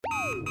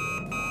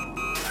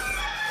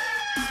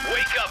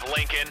Wake up,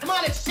 Lincoln. Come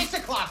on, it's 6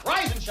 o'clock.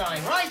 Rise and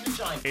shine, rise and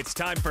shine. It's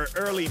time for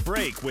Early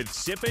Break with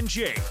Sip and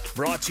Jake,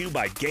 brought to you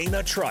by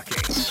Gaina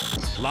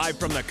Trucking. Live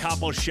from the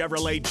Koppel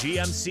Chevrolet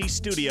GMC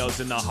studios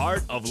in the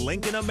heart of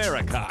Lincoln,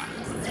 America.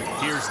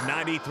 Here's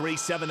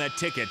 93.7 The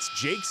Ticket's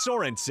Jake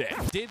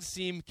Sorensen. Did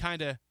seem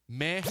kind of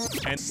meh.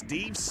 And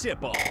Steve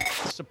Sipple.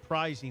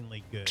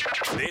 Surprisingly good.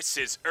 This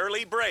is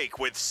Early Break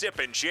with Sip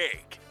and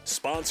Jake,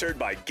 sponsored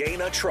by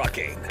Gaina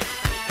Trucking.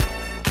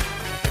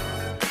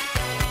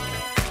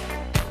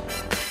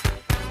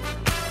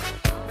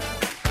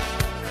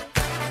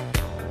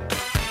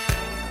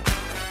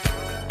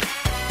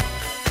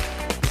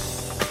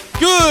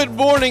 Good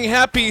morning,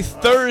 happy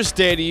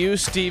Thursday to you,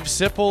 Steve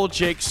Sipple,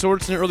 Jake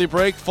Sorensen, Early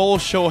Break, full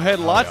show ahead,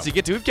 lots to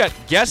get to. We've got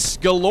guests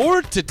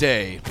galore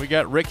today. We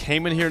got Rick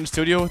Heyman here in the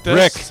studio with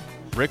us.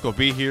 Rick will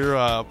be here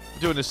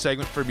doing a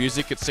segment for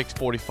music at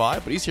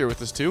 6:45, but he's here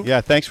with us too.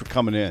 Yeah, thanks for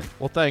coming in.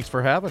 Well, thanks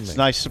for having me. It's a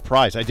nice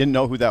surprise. I didn't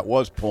know who that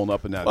was pulling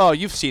up in that. Well,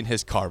 you've seen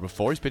his car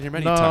before. He's been here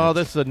many times. No,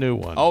 this is a new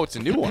one. Oh, it's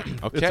a new one.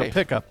 Okay. It's a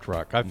pickup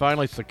truck. I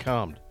finally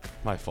succumbed.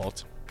 My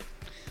fault.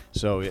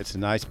 So it's a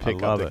nice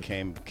pickup that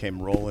it.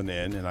 came rolling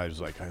in, and I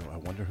was like, I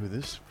wonder who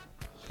this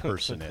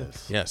person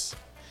is. Yes.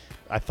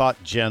 I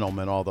thought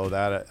gentleman, although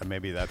that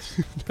maybe that's.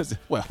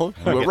 Well,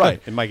 you were right.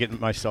 Am I getting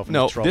myself into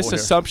No, trouble this here?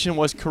 assumption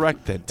was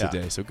correct then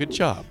today, so good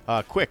job.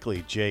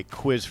 Quickly, Jake,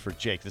 quiz for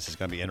Jake. This is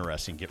going to be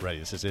interesting. Get ready.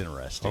 This is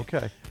interesting.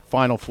 Okay.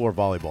 Final four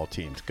volleyball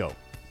teams. Go.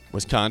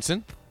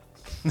 Wisconsin.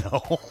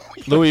 No.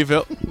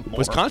 Louisville.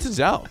 Wisconsin's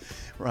out.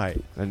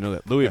 Right. I know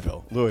that.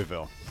 Louisville.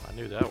 Louisville. I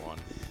knew that one.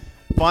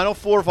 Final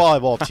four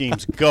volleyball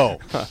teams. Go.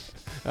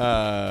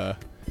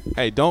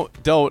 Hey,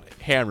 don't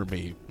hammer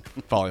me,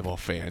 volleyball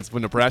fans.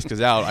 When Nebraska's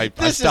out, I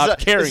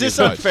stopped caring. Is this as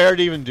much. unfair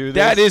to even do this?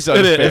 That is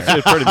unfair.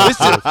 It's pretty much.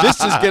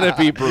 This is going to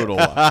be brutal.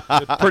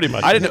 Pretty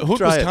much. I didn't know. Who did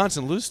Try it.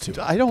 Wisconsin lose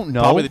to? I don't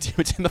know. Probably the team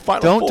that's in the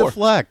final Don't four.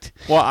 deflect.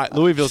 Well,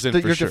 Louisville's in for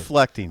You're sure.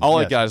 deflecting. All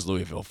I Yes. got is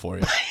Louisville for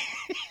you.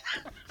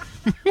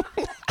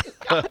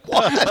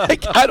 I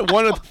got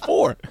one of the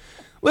four.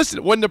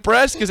 Listen, when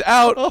Nebraska's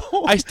out,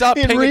 I stopped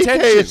paying Enrique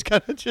attention. is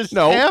going to just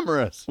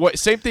hammer us. What,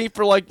 same thing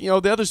for the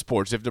other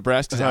sports. If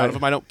Nebraska's out of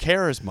them, I don't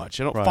care as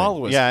much. I don't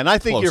follow it. Yeah, and I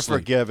think you're closely.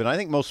 forgiven. I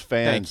think most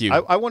fans. Thank you.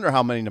 I wonder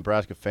how many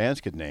Nebraska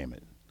fans could name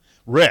it.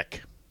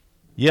 Rick,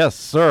 Yes,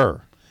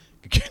 sir.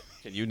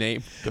 Can you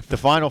name the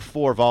Final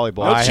Four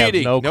volleyball. No I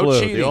cheating. have no No clue.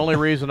 cheating. The only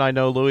reason I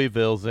know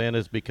Louisville's in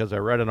is because I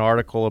read an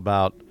article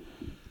about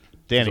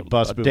Danny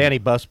Busboom. Danny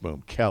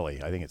Busboom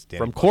Kelly. I think it's Danny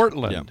from Busboom.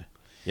 Cortland. Yeah.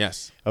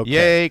 Yes. Okay.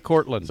 Yay,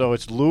 Cortland. So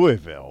it's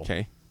Louisville,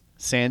 Okay.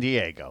 San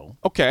Diego,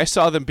 Okay, I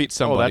saw them beat oh,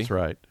 somebody. that's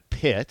right.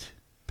 Pitt,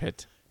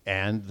 Pitt.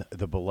 and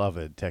the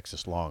beloved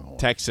Texas Longhorns.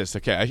 Texas.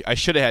 Okay, I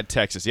should have had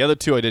Texas. The other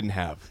two I didn't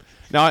have.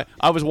 Now,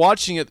 I was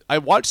watching it. I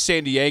watched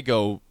San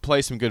Diego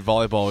play some good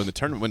volleyball in the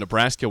tournament when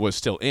Nebraska was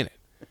still in it.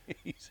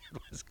 He said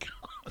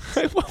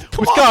Wisconsin.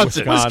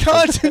 Wisconsin.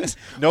 Wisconsin.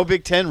 No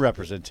Big Ten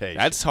representation.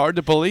 That's hard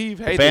to believe.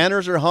 Hey,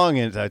 Banners are hung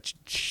in the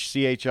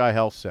CHI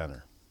Health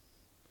Center.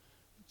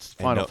 It's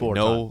and Final Four.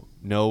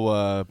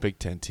 no Big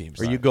Ten teams.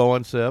 Are you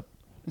going, Sip?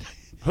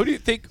 Who do you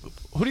think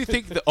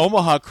the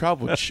Omaha crowd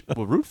would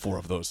root for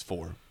of those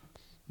four?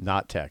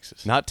 Not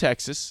Texas. Not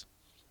Texas.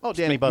 Oh,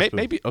 Danny Busboom.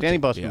 Maybe okay. Danny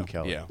Busboom Yeah,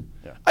 Kelly. Yeah.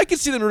 Yeah. I could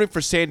see them rooting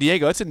for San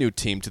Diego. That's a new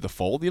team to the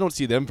fold. You don't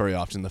see them very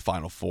often in the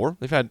Final Four.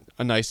 They've had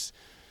a nice,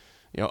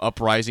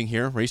 uprising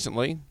here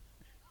recently.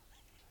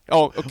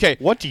 Oh, okay.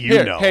 What do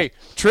you know? Hey,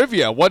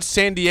 trivia. What's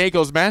San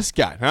Diego's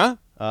mascot? Huh?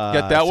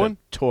 Got that it's a one?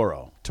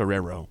 Torero.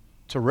 Torero.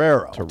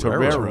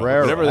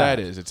 Whatever that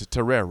is, it's a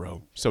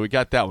torero. So we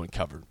got that one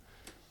covered.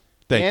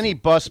 Thank Danny you.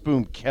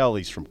 Busboom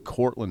Kelly's from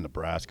Cortland,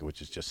 Nebraska,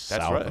 which is just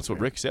That's south. right. of That's what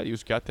here. Rick said. He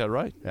got that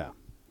right. Yeah.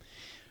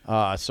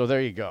 So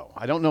there you go.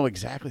 I don't know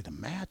exactly the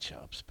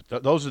matchups,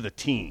 but those are the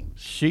teams.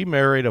 She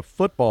married a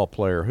football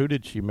player. Who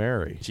did she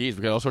marry? Jeez,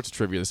 we got all sorts of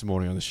trivia this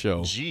morning on the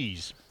show.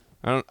 Jeez.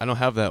 I don't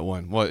have that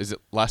one. What is it?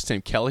 Last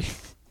name Kelly?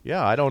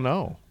 Yeah, I don't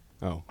know.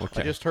 Oh,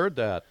 okay. I just heard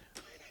that.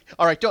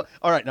 All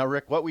right, now,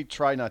 Rick, what we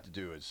try not to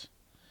do is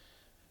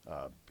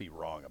be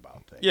wrong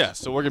about things. Yeah,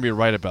 so we're going to be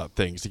right about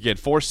things. Again,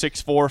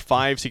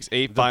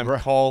 464-5685,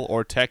 call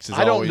or text is I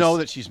don't always. know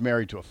that she's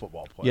married to a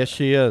football player. Yes,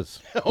 she is.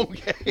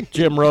 Okay.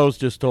 Jim Rose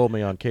just told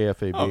me on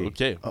KFAB. Oh,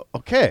 okay.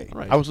 Okay.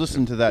 Right. I was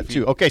listening to that,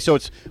 too. Okay, so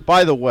it's,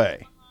 by the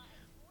way,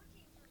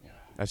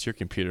 That's your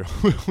computer.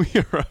 We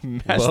are a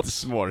mess Whoops.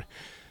 this morning.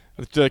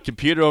 The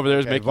computer over there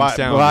is making by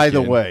sounds the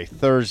again. way,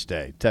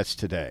 Thursday, that's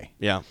today,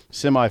 Yeah.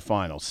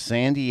 semifinals,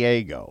 San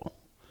Diego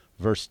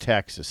versus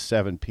Texas,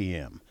 7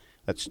 p.m.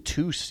 That's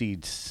two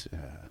seeds.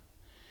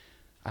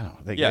 I don't know.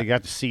 They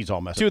got the seeds all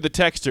messed To up. the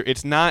texter,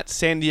 it's not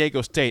San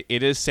Diego State.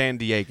 It is San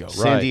Diego.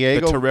 San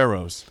Diego. The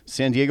Toreros.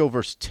 San Diego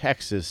versus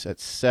Texas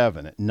at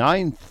 7 at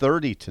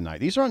 9:30 tonight.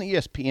 These are on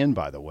ESPN,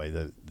 by the way.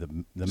 The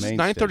main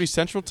 9:30 station.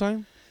 Central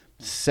Time?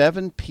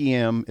 7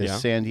 p.m. is Yeah.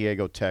 San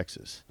Diego,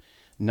 Texas.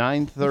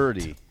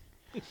 9:30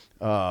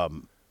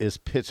 is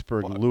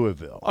Pittsburgh,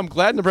 Louisville. I'm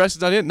glad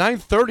Nebraska's not in.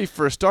 9:30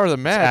 for a start of the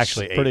match.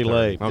 Actually, pretty 8:30.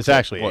 late. It's Okay.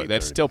 actually Well, 8:30.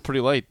 that's still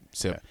pretty late.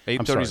 So I'm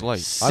 8:30 is sorry. late.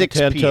 I'm 6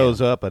 10 p.m.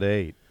 toes up at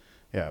 8.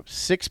 Yeah,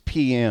 6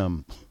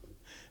 p.m.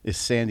 is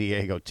San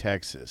Diego,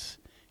 Texas,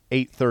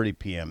 8:30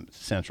 p.m.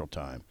 Central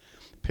Time.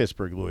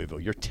 Pittsburgh, Louisville.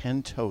 You're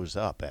 10 toes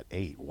up at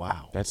 8.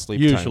 Wow. That's sleep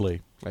Usually.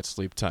 time. That's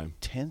sleep time.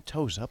 10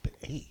 toes up at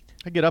 8.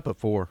 I get up at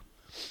 4.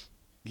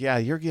 Yeah,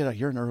 you're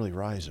an early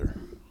riser.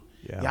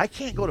 Yeah. Yeah, I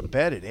can't go to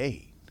bed at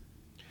 8.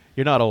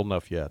 You're not old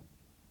enough yet.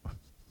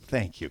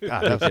 Thank you.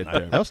 God,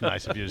 that was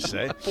nice of you to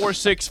say.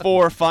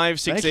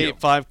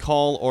 464-5685.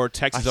 Call or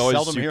text as I always.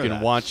 seldom You hear can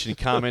that. watch and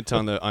comment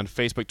on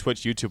Facebook, Twitch,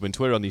 YouTube, and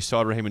Twitter on the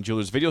Sauter Heyman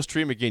Jewelers video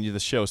stream. Again, the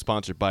show is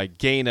sponsored by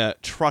Gaina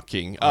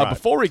Trucking. All right.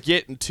 Before we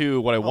get into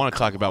what I want to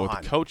talk about with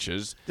on. the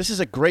coaches, This is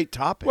a great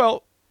topic.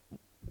 well,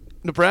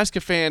 Nebraska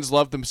fans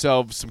love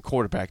themselves some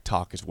quarterback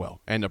talk as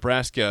well. And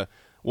Nebraska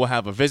will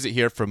have a visit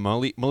here from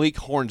Malik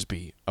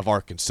Hornsby of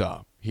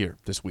Arkansas here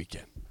this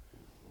weekend.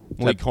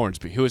 Malik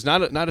Hornsby, who is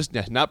not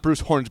Bruce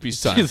Hornsby's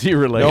son. Is he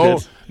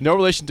related? No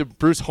relation to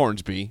Bruce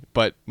Hornsby,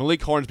 but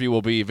Malik Hornsby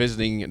will be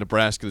visiting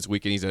Nebraska this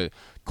weekend. He's a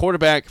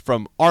quarterback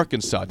from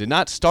Arkansas. Did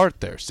not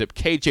start there.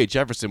 K.J.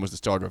 Jefferson was the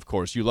starter, of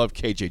course. You love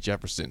K.J.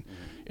 Jefferson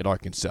at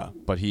Arkansas,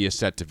 but he is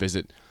set to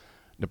visit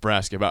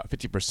Nebraska, about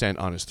 50%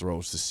 on his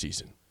throws this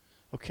season.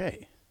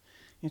 okay.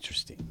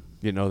 Interesting.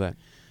 You know that?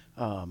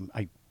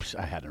 I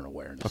had an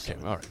awareness. Okay,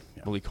 of it. all right.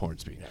 Yeah. Malik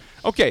Hornsby.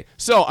 Okay,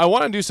 so I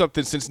want to do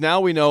something since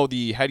now we know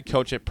the head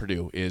coach at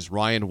Purdue is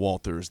Ryan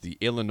Walters, the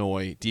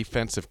Illinois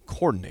defensive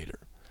coordinator.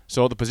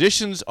 So the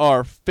positions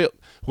are filled.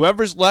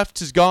 Whoever's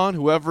left is gone.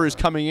 Whoever is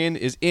coming in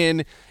is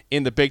in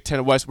the Big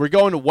Ten West. We're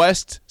going to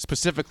West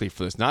specifically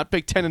for this, not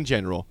Big Ten in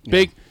general. Yeah.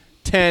 Big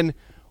Ten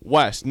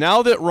West.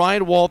 Now that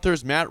Ryan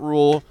Walters, Matt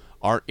Rule,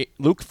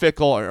 Luke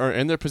Fickell are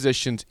in their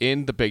positions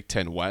in the Big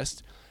Ten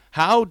West,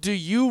 how do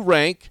you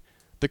rank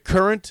the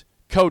current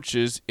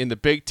coaches in the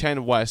Big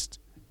Ten West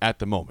at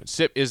the moment?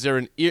 Sip, is there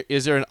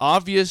an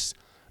obvious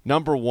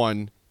number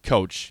one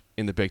coach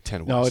in the Big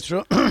Ten West?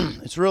 No,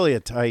 it's really a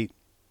tight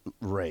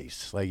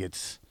race. Like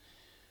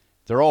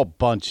they're all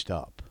bunched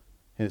up,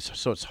 and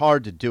so it's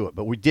hard to do it.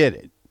 But we did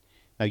it.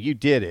 Now you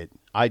did it.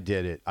 I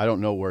did it. I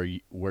don't know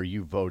where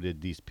you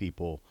voted these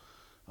people.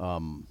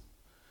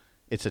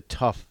 It's a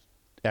tough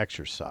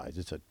exercise.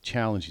 It's a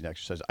challenging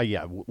exercise.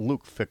 Yeah,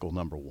 Luke Fickell,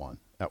 number one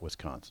at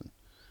Wisconsin.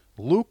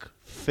 Luke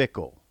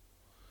Fickell.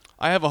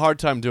 I have a hard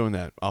time doing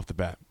that off the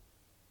bat.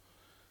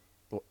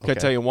 Can I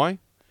tell you why?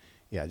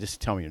 Yeah,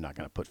 just tell me you're not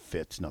going to put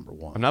Fitz number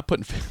one. I'm not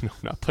putting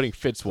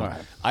Fitz one.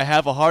 Right. I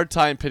have a hard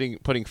time putting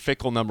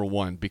Fickell number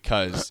one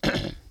because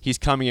he's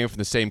coming in from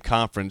the same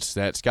conference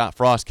that Scott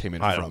Frost came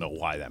in from. I don't know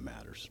why that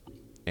matters.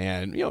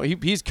 And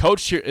he's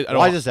coached here.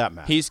 Why does that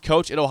matter? He's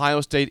coached at Ohio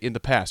State in the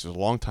past. It was a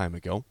long time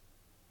ago.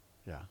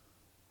 Yeah.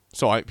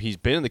 So he's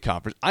been in the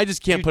conference. I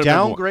just can't You put him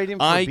number one. downgrade him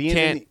for I being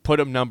can't put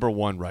him number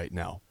one right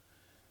now.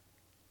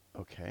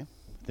 Okay.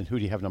 Then who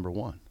do you have number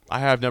one? I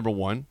have number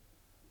one.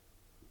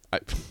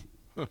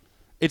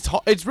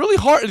 It's really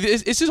hard.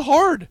 It's just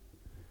hard.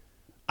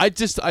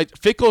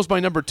 Fickell's my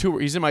number two.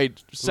 He's in my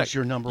second. Who's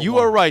your number You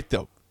one? are right,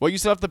 though. What you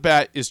said off the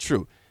bat is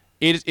true.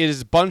 It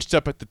is bunched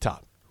up at the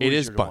top. It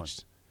is your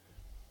bunched.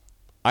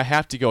 I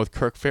have to go with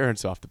Kirk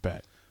Ferentz off the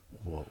bat.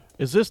 Whoa.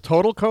 Is this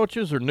total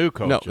coaches or new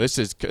coaches? No, this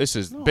is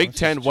Big this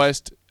Ten is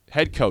West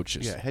head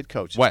coaches. Yeah, head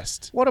coach.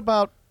 West. What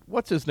about,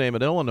 what's his name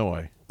at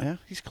Illinois? Yeah,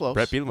 he's close.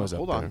 Brett Bielema's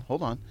up there.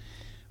 Hold on.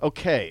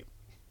 Okay.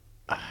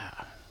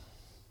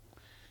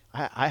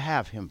 I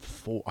have him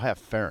 4. I have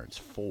Ferentz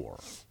 4.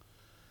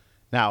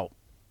 Now,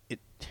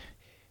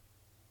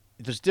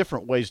 there's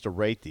different ways to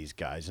rate these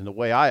guys, and the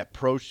way I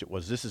approached it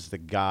was this is the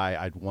guy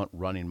I'd want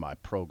running my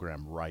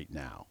program right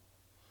now.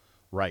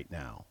 Right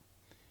now.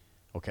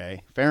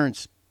 Okay?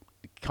 Ferentz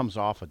comes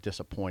off a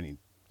disappointing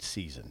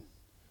season.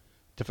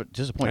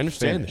 Disappointing I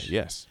understand finish. that,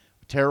 yes.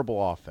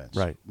 Terrible offense.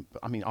 Right.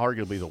 I mean,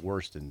 arguably the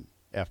worst in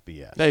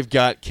FBS. They've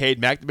got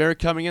Cade McNamara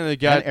coming in. They've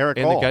got Eric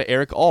All. All. They got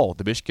Eric All,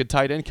 the Michigan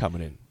tight end,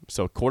 coming in.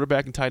 So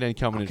quarterback and tight end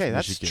coming in. Okay, from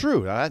that's Michigan.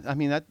 true. I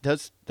mean,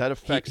 that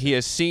affects. He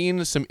has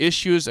seen some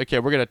issues. Okay,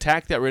 we're going to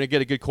attack that. We're going to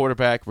get a good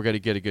quarterback. We're going to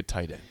get a good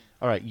tight end.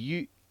 All right,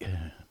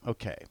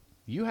 okay.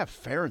 You have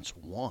Ferentz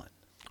 1.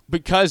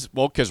 Because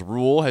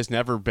Rule has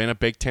never been a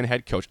Big Ten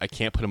head coach. I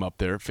can't put him up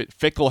there.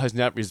 Fickell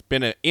has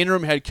been an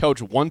interim head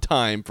coach one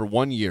time for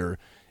 1 year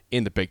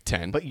in the Big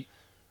Ten.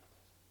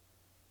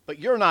 But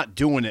you're not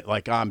doing it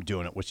like I'm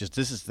doing it, which is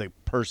this is the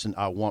person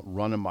I want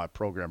running my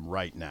program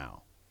right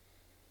now.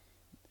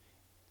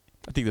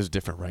 I think there's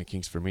different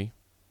rankings for me.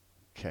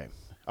 Okay.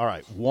 All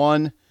right.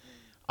 1,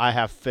 I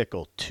have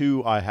Fickell.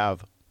 2, I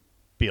have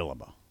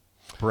Bielema.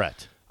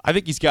 Brett. I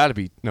think he's got to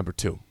be number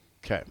 2.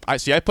 Okay. I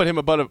put him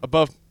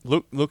above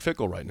Luke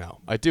Fickell right now.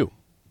 I do.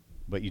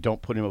 But you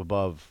don't put him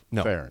above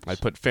No, Ferentz. I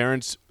put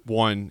Ferentz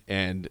 1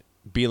 and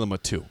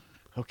Bielema 2.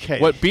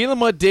 Okay. What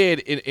Bielema did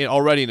in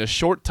already in a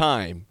short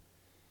time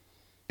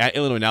at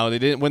Illinois. Now they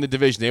didn't win the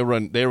division. They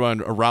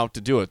run a route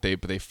to do it. They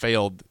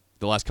failed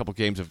the last couple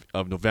games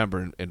of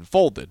November and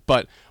folded.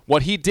 But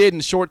what he did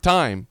in a short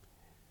time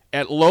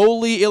at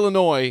lowly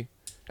Illinois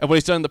and what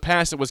he's done in the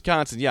past at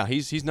Wisconsin, yeah,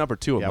 he's number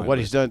 2. Yeah, on my what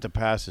list. he's done at the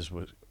pass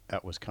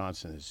at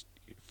Wisconsin is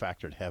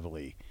factored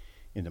heavily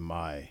into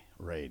my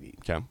rating.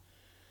 Okay.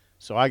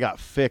 So I got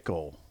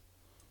Fickell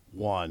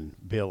 1,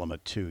 Bielema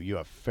 2. You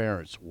have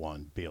Ferentz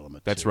 1, Bielema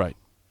 2. That's right.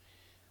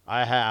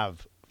 I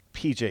have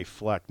P.J.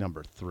 Fleck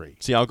number 3.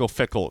 See, I'll go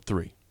Fickle at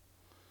 3.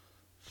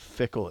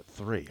 Fickle at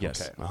 3.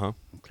 Yes. Okay. Uh-huh.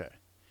 Okay.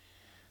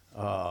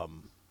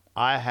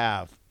 I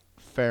have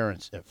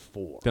Ferentz at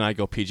 4. Then I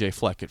go P.J.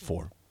 Fleck at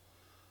 4.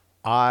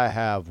 I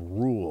have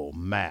Rule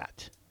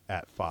Matt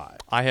at 5.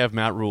 I have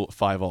Matt Rule at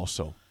 5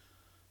 also.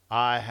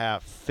 I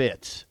have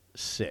Fitz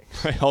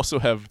 6. I also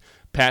have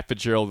Pat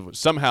Fitzgerald, who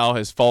somehow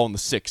has fallen to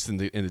 6th in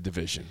the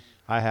division.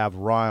 I have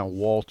Ryan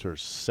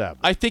Walters 7.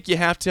 I think you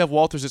have to have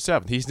Walters at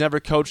 7th. He's never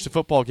coached a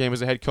football game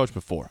as a head coach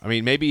before. I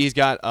mean, maybe he's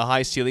got a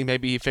high ceiling.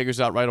 Maybe he figures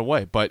out right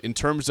away. But in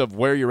terms of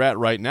where you're at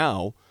right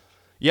now,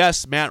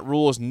 yes, Matt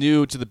Rule is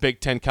new to the Big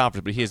Ten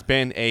Conference, but he has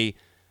been a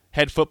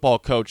head football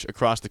coach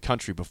across the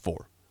country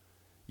before.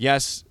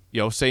 Yes,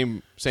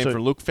 same for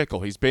Luke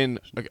Fickell. He's been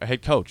a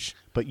head coach.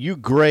 But you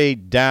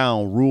grade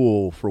down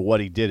Rule for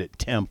what he did at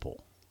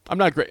Temple. I'm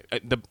not great.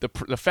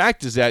 The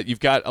fact is that you've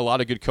got a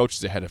lot of good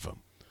coaches ahead of him.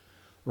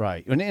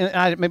 Right.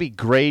 And maybe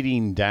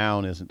grading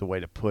down isn't the way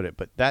to put it,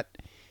 but that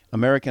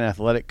American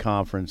Athletic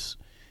Conference,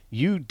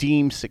 you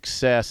deem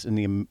success in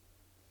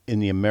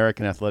the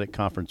American Athletic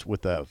Conference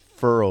with a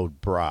furrowed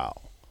brow.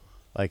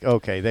 Like,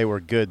 okay, they were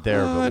good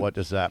there, but what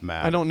does that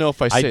matter? I don't know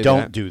if I say that. I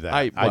don't do that.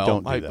 I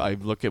don't do that. I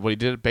look at what he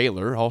did at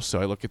Baylor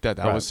also. I look at that.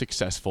 That Right. was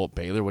successful at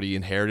Baylor, what he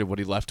inherited, what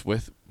he left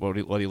with, what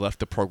he left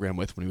the program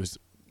with when he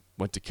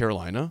went to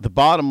Carolina. The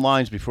bottom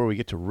lines, before we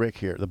get to Rick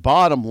here, the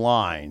bottom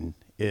line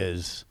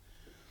is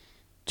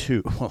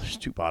there's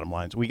two bottom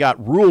lines. We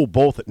got Rule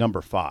both at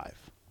number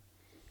 5.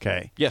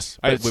 Okay? Yes.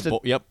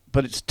 Yep.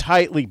 But it's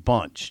tightly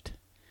bunched.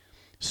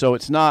 So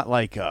it's not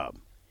like I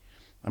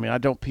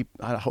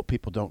hope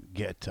people don't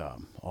get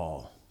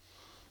all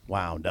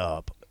wound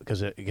up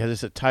because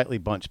it's a tightly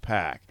bunched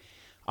pack.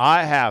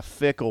 I have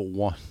Fickell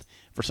 1.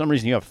 For some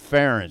reason, you have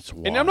Ferentz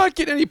 1. And I'm not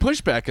getting any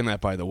pushback in that,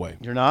 by the way.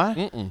 You're not?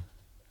 Mm-mm.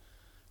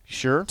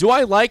 Sure? Do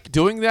I like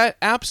doing that?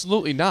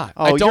 Absolutely not.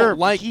 Oh, I don't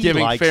like he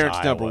giving likes Ferentz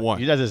Iowa. number 1.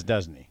 He does this,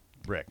 doesn't he,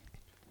 Rick?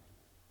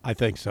 I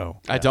think so.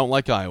 I don't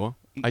like Iowa.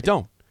 I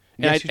don't.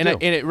 Yes, you do.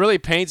 And it really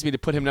pains me to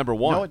put him number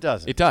 1. No, it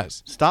doesn't. It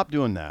does. Stop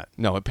doing that.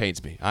 No, it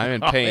pains me. I'm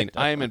in pain.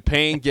 I am in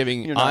pain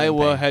giving You're not in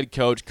Iowa pain. head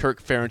coach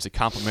Kirk Ferentz a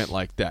compliment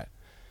like that.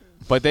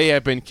 But they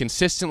have been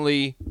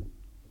consistently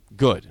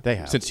good They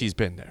have. since he's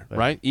been there,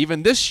 right?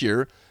 Even this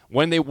year,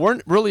 when they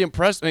weren't really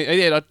impressed,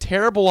 they had a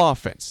terrible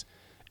offense,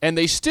 and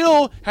they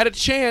still had a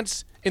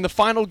chance in the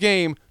final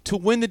game to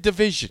win the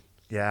division.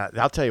 Yeah,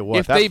 I'll tell you what.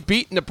 If they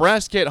beat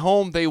Nebraska at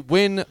home, they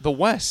win the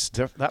West.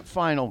 that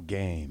final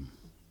game,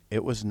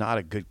 it was not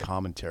a good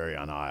commentary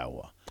on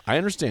Iowa. I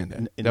understand that.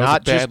 That was a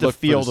Not bad just the look for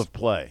field the- of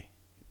play,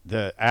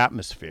 the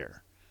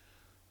atmosphere.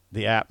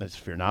 The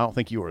atmosphere. Now, I don't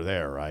think you were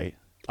there, right?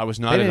 I was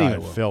not They in didn't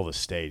Iowa. even fill the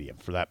stadium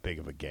for that big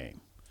of a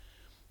game.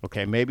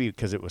 Okay, maybe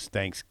because it was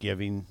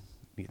Thanksgiving,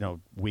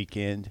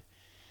 weekend,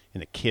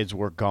 and the kids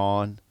were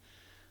gone.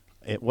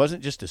 It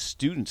wasn't just a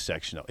student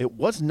section, though. It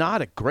was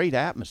not a great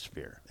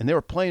atmosphere, and they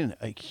were playing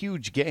a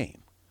huge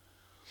game.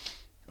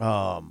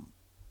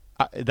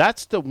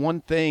 That's the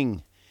one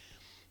thing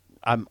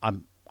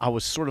I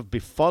was sort of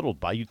befuddled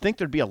by. You'd think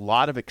there'd be a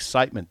lot of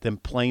excitement them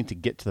playing to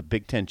get to the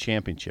Big Ten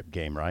championship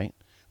game, right?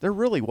 There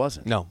really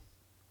wasn't. No.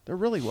 There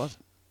really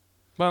wasn't.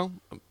 Well,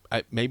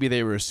 maybe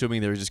they were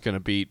assuming they were just going to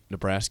beat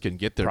Nebraska and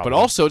get there. Probably. But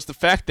also, it's the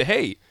fact that,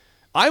 hey,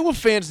 Iowa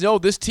fans know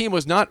this team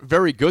was not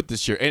very good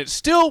this year, and it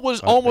still was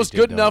almost did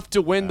good know. enough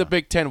to win the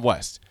Big Ten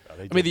West.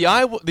 they I mean,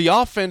 did the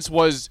offense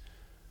was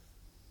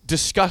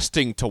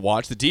disgusting to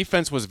watch. The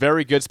defense was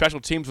very good. Special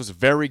teams was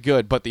very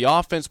good, but the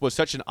offense was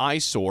such an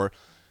eyesore.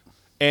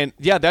 And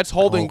yeah, that's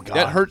holding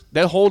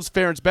that holds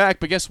Ferentz back.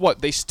 But guess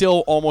what? They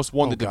still almost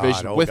won the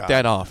division with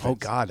that offense. Oh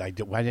God, I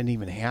didn't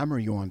even hammer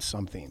you on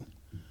something.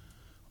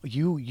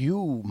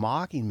 You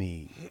mocking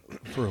me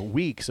for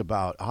weeks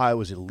about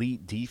Iowa's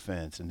elite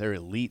defense and their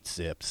elite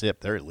sip.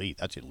 They're elite.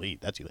 That's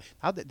elite.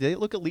 How did they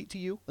look elite to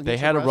you? They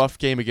had a rough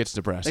game against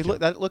Nebraska.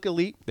 They look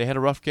elite. They had a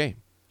rough game.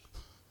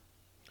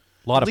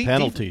 A lot of Elite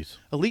penalties.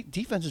 Elite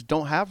defenses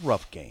don't have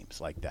rough games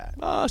like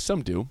that.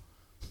 Some do.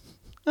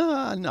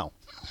 No.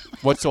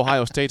 What's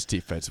Ohio State's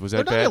defense? Was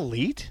They're that not bad?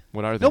 elite.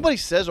 What are they? Nobody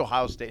says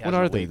Ohio State has What an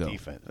are they, elite though?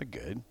 defense. They're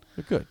good.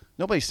 They're good.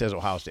 Nobody says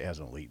Ohio State has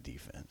an elite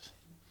defense.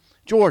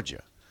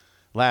 Georgia,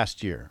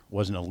 last year,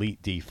 was an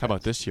elite defense. How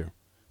about this year?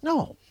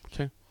 No.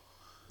 Okay.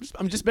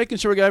 I'm just making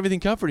sure we got everything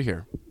covered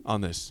here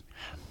on this.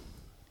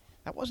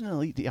 That wasn't an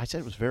elite. I said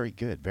it was very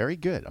good. Very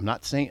good. I'm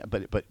not saying,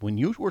 but when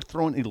you were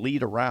throwing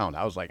elite around,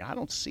 I was like, I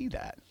don't see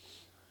that.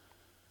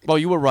 Well,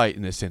 you were right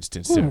in this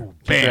instance, sir. Bam,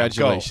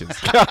 Congratulations.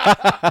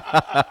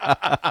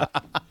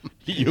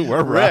 You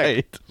were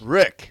right.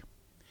 Rick.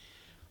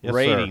 Yes,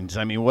 Ratings.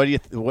 I mean,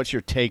 what's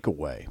your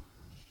takeaway?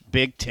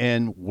 Big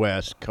Ten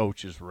West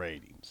coaches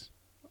ratings.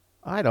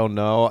 I don't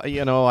know.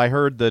 I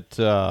heard that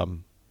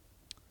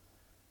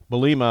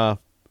Bielema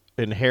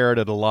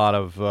inherited a lot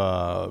of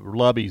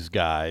Lubby's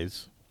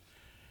guys,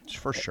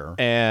 For sure.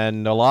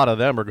 and a lot of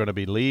them are going to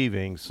be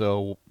leaving.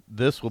 So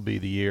this will be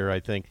the year, I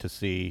think, to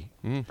see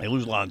They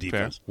lose a lot of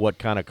defense. what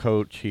kind of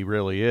coach he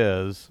really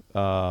is.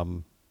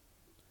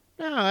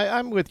 Yeah,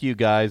 I'm with you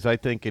guys. I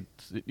think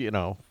it's,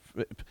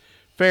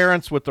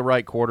 Ferentz with the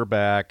right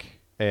quarterback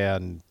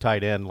and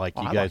tight end like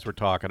you guys were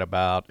talking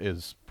about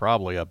is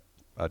probably a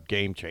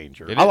game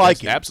changer. I like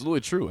That's it.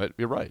 absolutely true.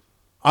 You're right.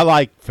 I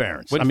like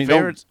Ferentz. When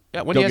Ferentz,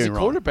 when he has a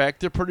quarterback,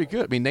 they're pretty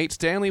good. I mean, Nate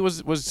Stanley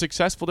was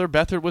successful there.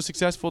 Beathard was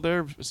successful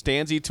there.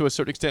 Stanzi, to a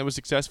certain extent, was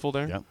successful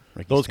there.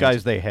 Yep. Those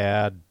guys they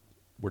had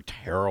were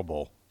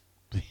terrible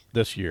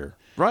this year.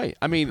 Right.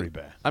 I mean, pretty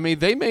bad.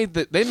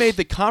 They made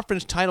the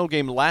conference title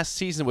game last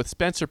season with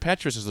Spencer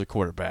Petras as the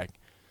quarterback.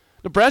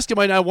 Nebraska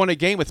might not have won a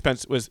game with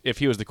Spence if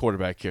he was the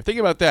quarterback here. Think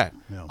about that.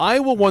 No.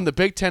 Iowa won the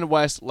Big Ten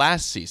West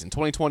last season,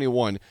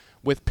 2021,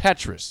 with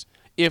Petras.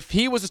 If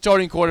he was the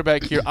starting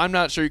quarterback here, I'm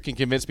not sure you can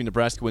convince me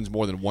Nebraska wins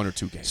more than 1 or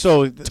 2 games.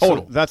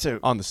 Total. That's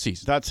on the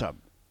season.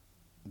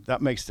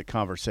 That makes the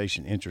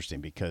conversation interesting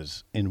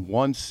because in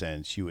one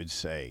sense you would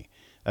say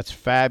that's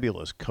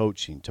fabulous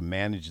coaching to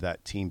manage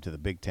that team to the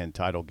Big Ten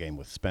title game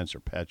with Spencer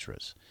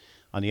Petras.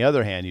 On the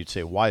other hand, you'd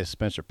say, why is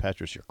Spencer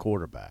Petras your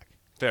quarterback?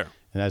 Fair.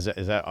 And is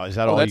that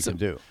all you can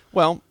do?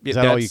 Well, is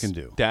that all you can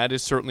do? That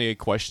is certainly a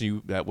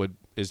question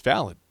is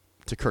valid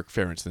to Kirk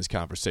Ferentz in this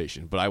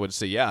conversation. But I would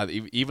say, yeah,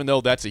 even though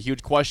that's a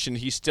huge question,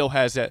 he still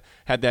had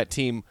that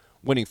team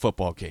winning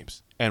football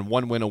games and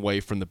 1 win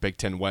away from the Big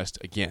Ten West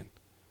again,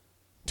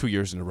 2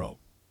 years in a row,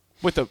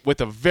 with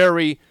a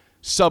very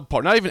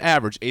subpar, not even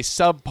average, a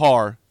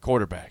subpar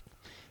quarterback.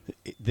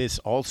 This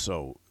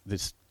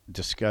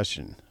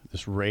discussion,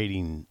 this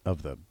rating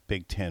of the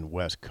Big Ten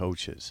West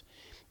coaches,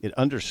 it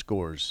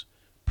underscores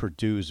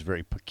Purdue's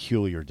very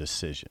peculiar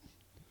decision.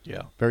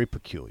 Yeah. Very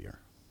peculiar.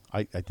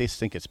 I just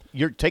think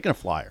you're taking a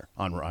flyer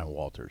on Ryan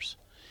Walters.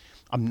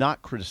 I'm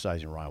not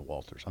criticizing Ryan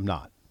Walters. I'm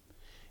not.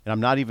 And I'm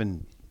not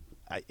even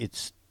I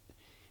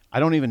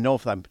don't even know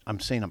if I'm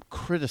saying I'm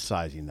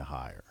criticizing the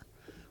hire.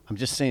 I'm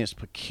just saying it's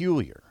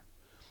peculiar.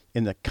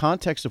 In the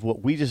context of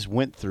what we just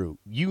went through,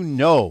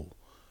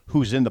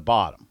 who's in the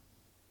bottom.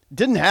 It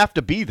didn't have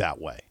to be that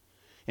way.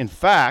 In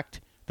fact,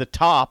 the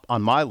top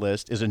on my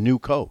list is a new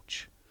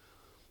coach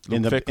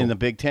in the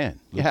Big Ten.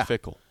 Luke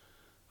Fickell.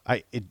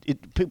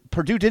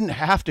 Purdue didn't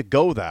have to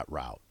go that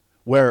route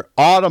where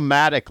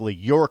automatically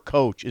your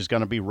coach is going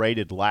to be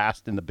rated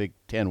last in the Big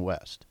Ten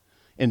West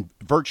in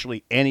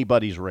virtually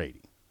anybody's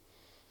rating.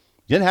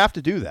 You didn't have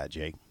to do that,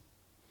 Jake.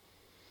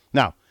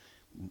 Now,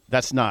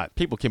 that's not.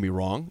 People can be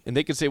wrong, and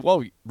they can say,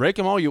 well, rank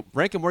them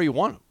where you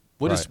want them.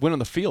 We'll just win on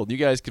the field. You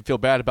guys can feel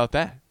bad about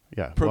that.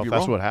 Yeah, Prove you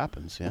that's wrong. what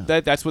happens.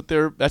 Yeah, that's what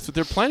they're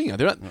planning on.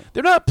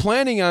 They're not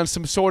planning on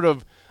some sort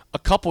of a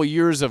couple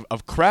years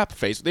of crap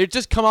face. They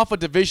just come off a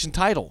division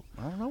title.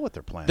 I don't know what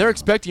they're planning. They're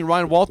expecting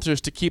Ryan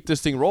Walters to keep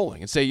this thing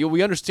rolling and say,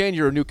 we understand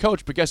you're a new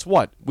coach, but guess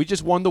what? We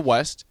just won the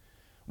West.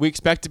 We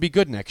expect to be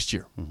good next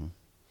year. Mm-hmm.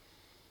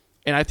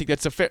 And I think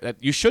that's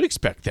you should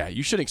expect that.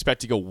 You shouldn't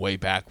expect to go way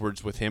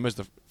backwards with him as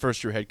the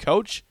first-year head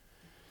coach.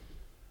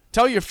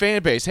 Tell your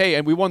fan base, hey,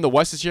 and we won the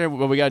West this year,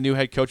 but we got a new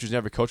head coach who's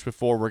never coached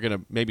before. We're going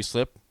to maybe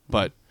slip,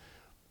 but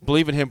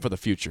believe in him for the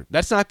future.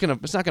 It's not going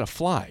to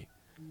fly.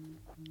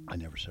 I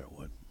never said it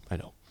would. I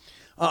know.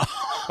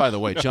 By the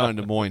way, John in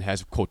Des Moines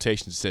has a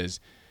quotation that says,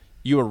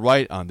 you were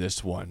right on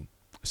this one.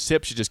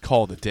 Sip should just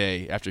call it a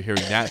day after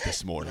hearing that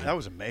this morning. That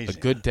was amazing. A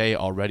good day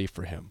already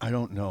for him. I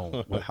don't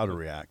know how to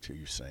react to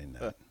you saying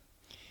that.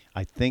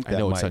 I think that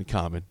it's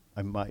uncommon.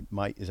 I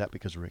might. Is that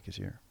because Rick is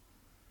here?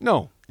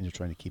 No. And you're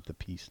trying to keep the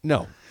peace?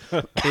 No.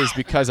 It is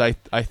because I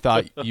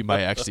thought you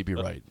might actually be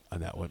right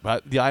on that one.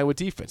 But the Iowa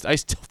defense, I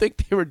still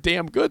think they were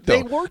damn good,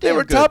 though. They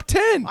were top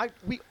 10.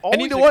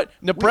 And you know what?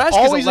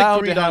 Nebraska's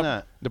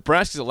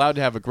allowed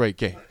to have a great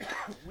game.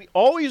 We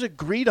always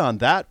agreed on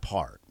that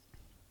part.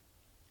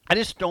 I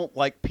just don't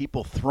like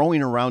people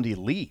throwing around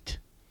elite.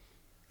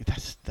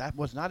 That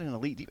was not an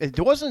elite. It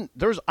wasn't.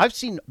 I've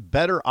seen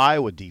better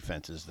Iowa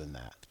defenses than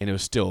that, and it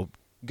was still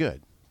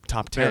good.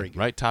 Top 10,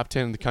 right? Top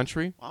 10 in the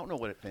country. I don't know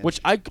what it means.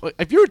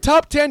 If you're a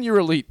top 10, you're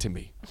elite to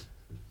me.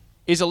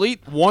 Is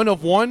elite one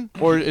of one,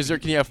 or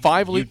can you have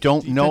 5 elite? You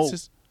don't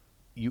defenses?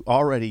 know. You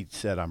already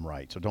said I'm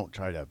right, so don't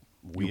try to.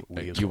 You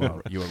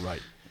were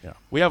right. Yeah.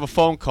 We have a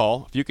phone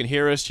call. If you can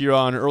hear us, you're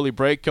on early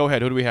break. Go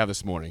ahead. Who do we have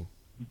this morning?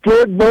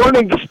 Good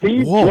morning,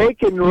 Steve,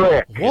 Jake, and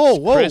Rick.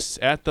 Whoa. Chris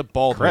at the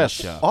Baldwin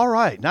Show. All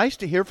right. Nice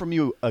to hear from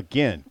you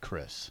again,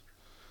 Chris.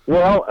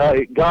 Well,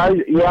 guys,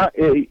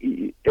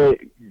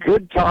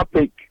 good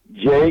topic,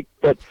 Jake.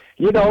 But,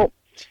 now,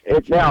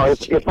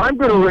 if I'm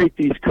going to rate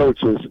these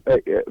coaches,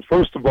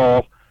 first of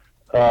all,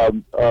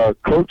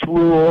 Coach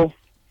Rule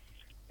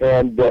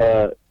and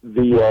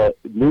the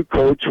new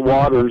coach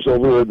Waters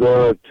over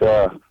there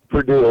at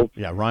Purdue.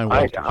 Yeah, Ryan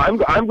Walters.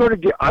 I'm going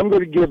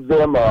to give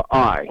them an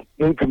I,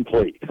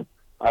 incomplete.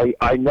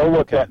 I know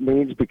what that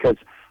means because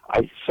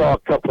I saw a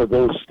couple of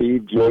those,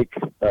 Steve, Jake,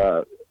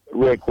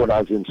 Rick, when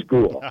I was in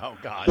school. Oh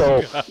God.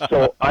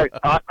 So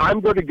I'm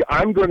going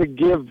to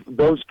give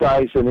those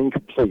guys an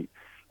incomplete.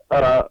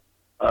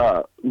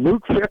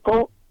 Luke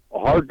Fickell,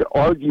 hard to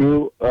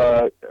argue.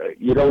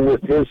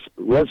 With his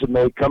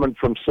resume coming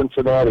from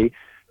Cincinnati,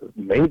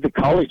 made the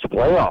college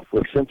playoff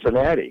with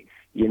Cincinnati.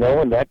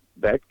 and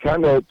that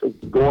kind of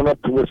going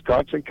up to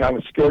Wisconsin kind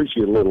of scares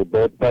you a little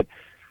bit. But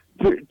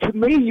to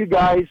me, you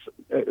guys,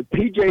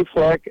 P.J.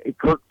 Fleck and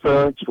Kirk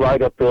Ferentz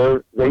right up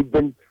there,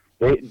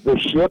 the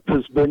ship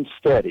has been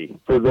steady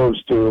for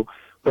those two.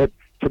 But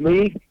to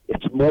me,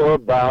 it's more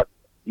about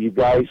you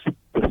guys,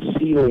 the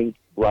ceiling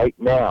right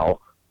now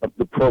of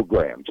the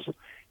programs.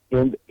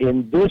 In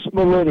this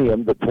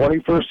millennium, the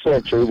 21st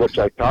century, which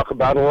I talk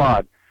about a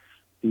lot,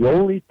 the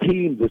only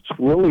team that's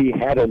really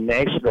had a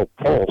national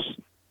pulse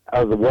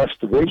out of the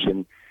West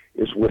Division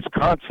is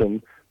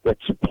Wisconsin,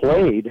 that's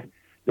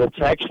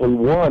actually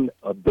won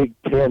a Big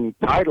Ten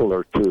title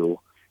or two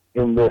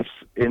in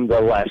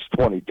the last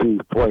 22,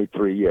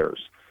 23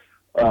 years.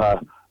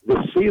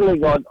 The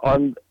ceiling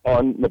on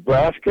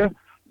Nebraska,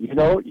 you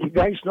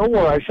guys know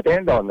where I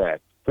stand on that.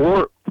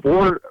 4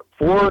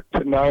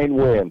 to 9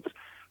 wins.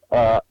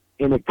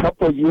 In a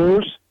couple of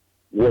years,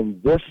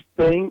 when this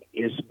thing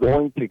is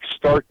going to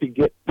start to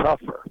get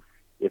tougher,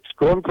 it's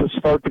going to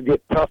start to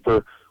get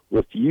tougher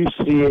with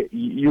USC,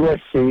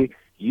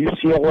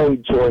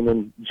 UCLA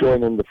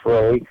joining the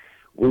fray.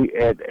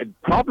 And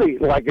probably,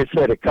 like I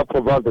said, a couple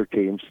of other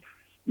teams.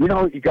 You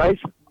guys,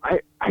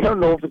 I don't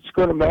know if it's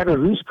going to matter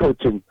who's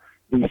coaching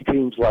these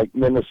teams like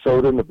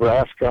Minnesota,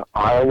 Nebraska,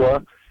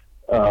 Iowa,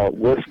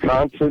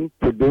 Wisconsin,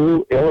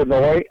 Purdue,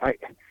 Illinois. I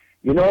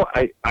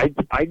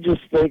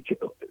just think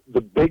the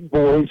big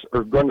boys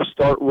are going to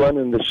start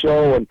running the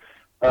show. And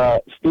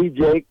Steve,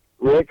 Jake,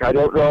 Rick, I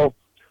don't know.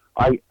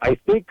 I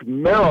think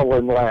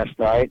Maryland last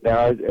night.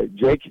 Now,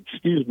 Jake,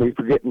 excuse me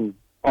for getting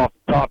off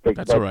topic.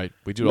 That's all right.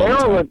 We do all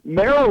the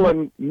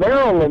time.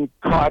 Maryland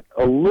caught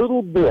a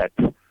little bit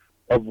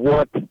of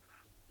what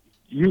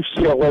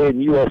UCLA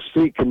and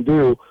USC can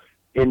do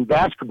in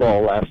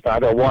basketball last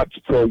night. I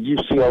watched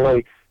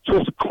UCLA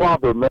just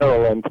clobber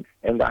Maryland,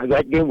 and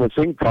that game was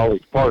in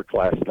College Park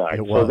last night.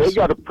 So they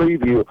got a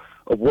preview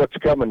of what's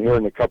coming here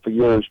in a couple of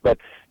years. But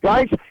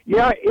guys,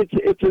 yeah,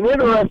 it's an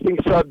interesting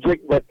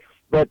subject.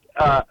 But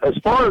as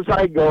far as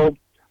I go,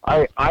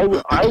 I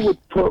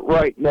would put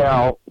right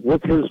now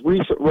with his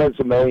recent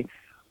resume,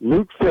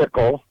 Luke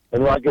Fickell,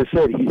 and like I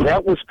said, he's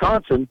at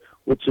Wisconsin,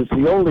 which is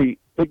the only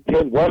Big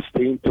Ten West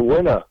team to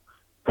win a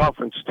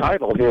conference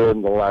title here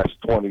in the last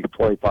 20,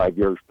 25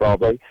 years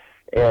probably,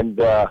 and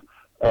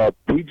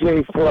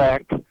P.J.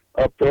 Fleck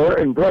up there,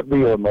 and Brett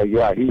Bielema,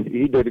 yeah,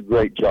 he did a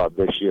great job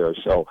this year.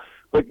 So,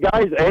 but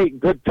guys, hey,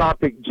 good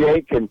topic,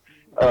 Jake, and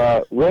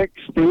Rick,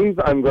 Steve,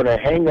 I'm going to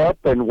hang up,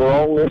 and we're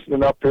all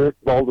listening up here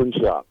at Baldwin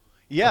Shop.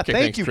 Yeah, okay,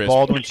 thank thanks, you, Chris.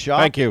 Baldwin Shop.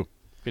 Thank you.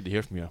 Good to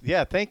hear from you.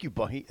 Yeah, thank you.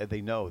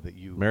 They know that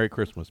you. Merry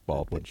Christmas,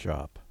 Baldwin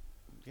Shop.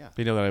 Yeah.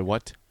 They know that I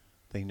what?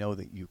 They know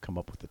that you come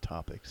up with the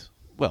topics.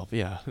 Well,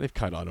 yeah, they've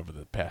caught on over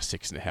the past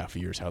 6.5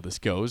 years how this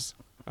goes.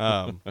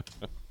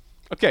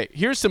 Okay,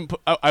 here's some.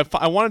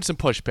 I wanted some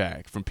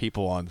pushback from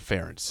people on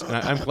Ferentz, and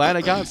I'm glad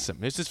I got some.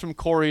 This is from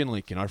Corey and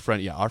Lincoln, our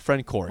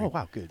friend Corey. Oh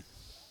wow, good.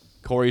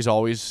 Corey's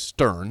always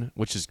stern,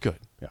 which is good.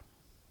 Yeah.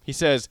 He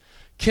says,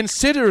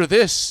 consider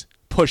this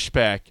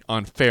pushback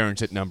on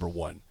Ferentz at number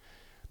 1.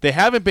 They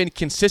haven't been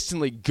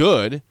consistently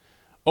good.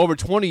 Over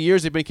 20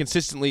 years, they've been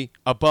consistently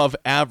above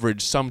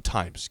average,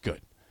 sometimes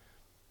good.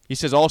 He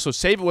says also,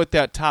 save it with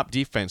that top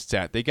defense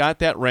stat. They got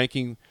that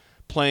ranking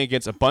playing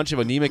against a bunch of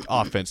anemic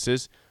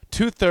offenses.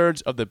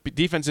 2/3 of the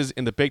defenses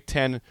in the Big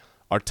Ten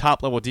are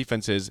top-level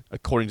defenses,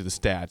 according to the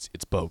stats.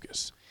 It's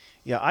bogus.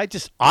 Yeah, I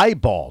just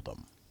eyeballed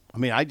them. I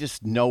mean, I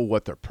just know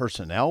what their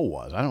personnel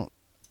was.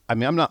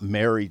 I'm not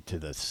married to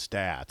the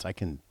stats. I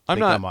can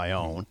think on my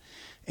own.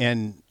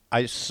 And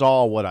I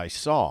saw what I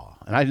saw,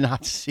 and I did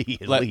not see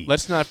elite.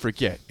 Let's not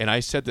forget, and I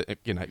said that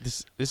again.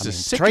 This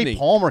is sickening. Trey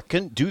Palmer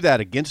couldn't do that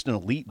against an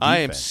elite defense. I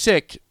am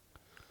sick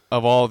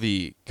of all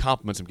the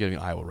compliments I'm giving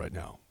Iowa right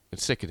now.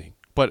 It's sickening.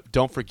 But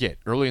don't forget,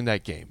 early in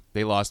that game,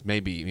 they lost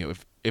maybe.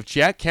 If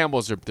Jack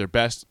Campbell's their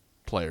best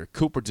player,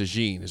 Cooper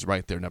DeJean is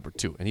right there, number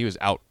 2, and he was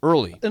out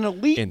early. An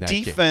elite in that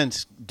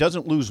defense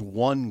doesn't lose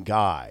one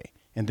guy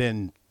and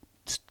then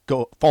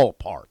fall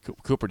apart.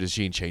 Cooper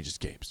DeJean changes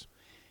games.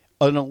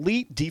 An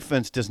elite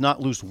defense does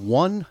not lose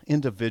one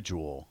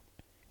individual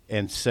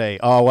and say,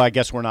 "Oh, well, I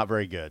guess we're not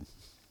very good."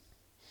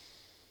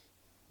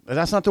 But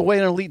that's not the way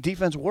an elite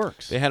defense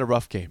works. They had a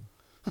rough game.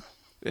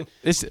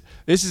 This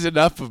is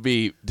enough of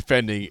me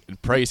defending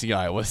and praising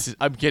Iowa.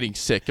 I'm getting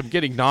sick. I'm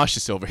getting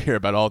nauseous over here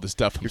about all this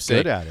stuff I'm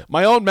saying. Good at it.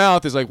 My own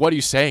mouth is like, what are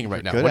you saying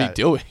right now? What are you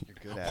doing?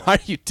 You're good at Why are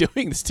you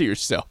doing this to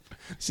yourself?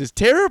 This is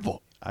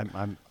terrible.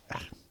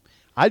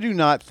 I do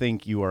not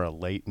think you are a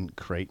Leighton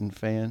Creighton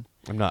fan.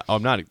 I'm not.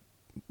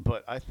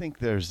 But I think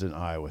there's an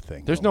Iowa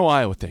thing. There's no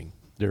Iowa thing.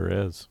 There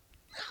is.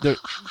 I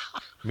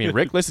mean,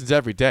 Rick listens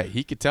every day.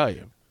 He could tell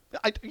you.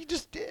 You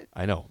just did.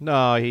 I know.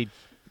 No,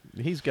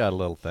 he's got a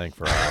little thing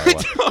for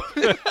Iowa.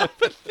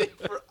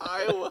 For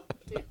Iowa.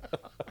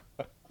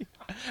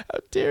 How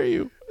dare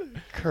you?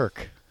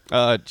 Kirk.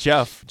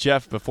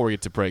 Jeff, before we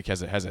get to break,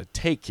 has a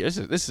take. This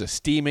is a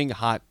steaming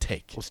hot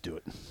take. Let's do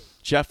it.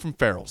 Jeff from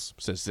Farrell's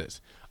says this.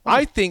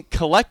 I think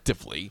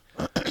collectively,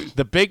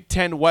 the Big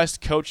Ten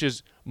West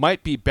coaches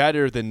might be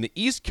better than the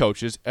East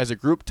coaches as a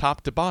group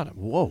top to bottom.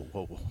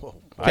 Whoa.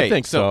 I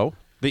think so.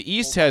 The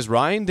East has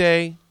Ryan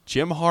Day,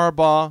 Jim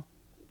Harbaugh,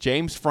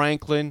 James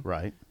Franklin.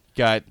 Right.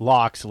 Got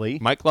Loxley.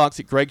 Mike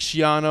Loxley, Greg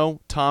Schiano,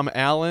 Tom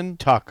Allen.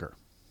 Tucker.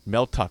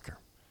 Mel Tucker.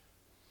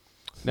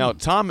 Now,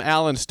 Tom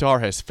Allen's star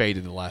has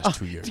faded the last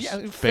 2 years. Yeah,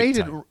 Big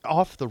faded time.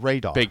 off the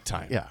radar. Big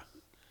time. Yeah.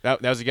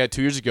 That was a guy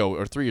 2 years ago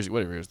or 3 years ago,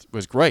 whatever. It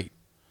was great.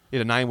 He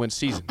had a 9-win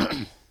season.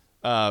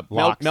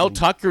 Mel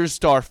Tucker's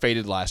star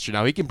faded last year.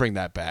 Now, he can bring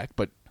that back,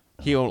 but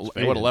he won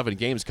 11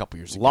 games a couple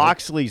years ago.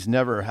 Loxley's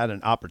never had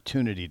an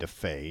opportunity to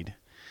fade.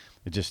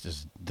 It just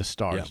is the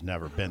star's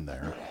never been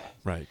there.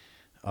 Right.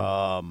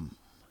 But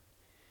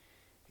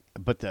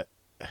the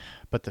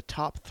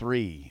top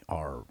three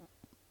are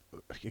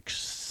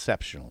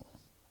exceptional.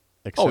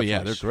 Oh,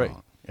 yeah, they're great.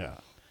 Yeah.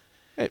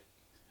 Hey,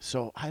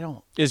 So I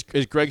don't. is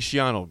Greg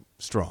Schiano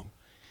strong?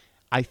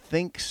 I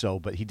think so,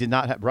 but he did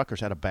not have.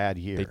 Rutgers had a bad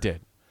year. They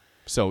did.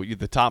 So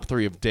the top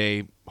three of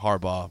Day,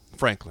 Harbaugh,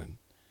 Franklin,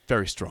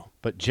 very strong.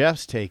 But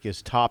Jeff's take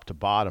is top to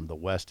bottom, the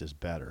West is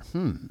better.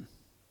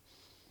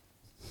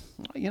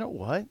 You know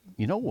what?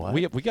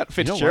 We got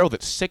Fitzgerald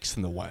at 6th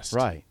in the West.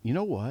 Right. You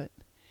know what?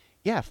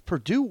 Yeah, if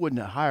Purdue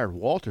wouldn't have hired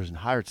Walters and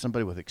hired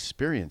somebody with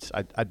experience,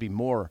 I'd be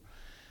more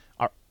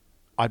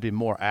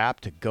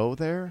apt to go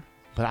there.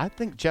 But I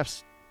think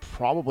Jeff's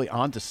probably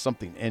onto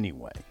something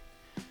anyway.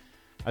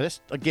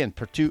 Again,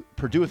 Purdue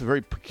with a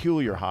very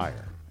peculiar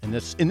hire. In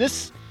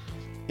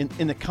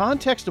the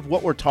context of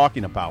what we're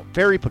talking about,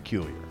 very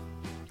peculiar.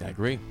 I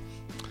agree.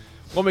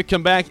 When we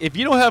come back, if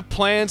you don't have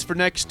plans for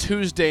next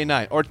Tuesday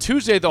night or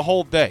Tuesday the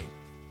whole day,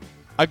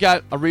 I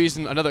got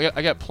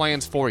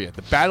plans for you.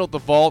 The Battle of the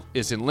Vault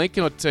is in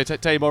Lincoln. I'll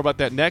tell you more about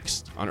that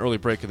next on Early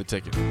Break of the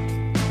Ticket.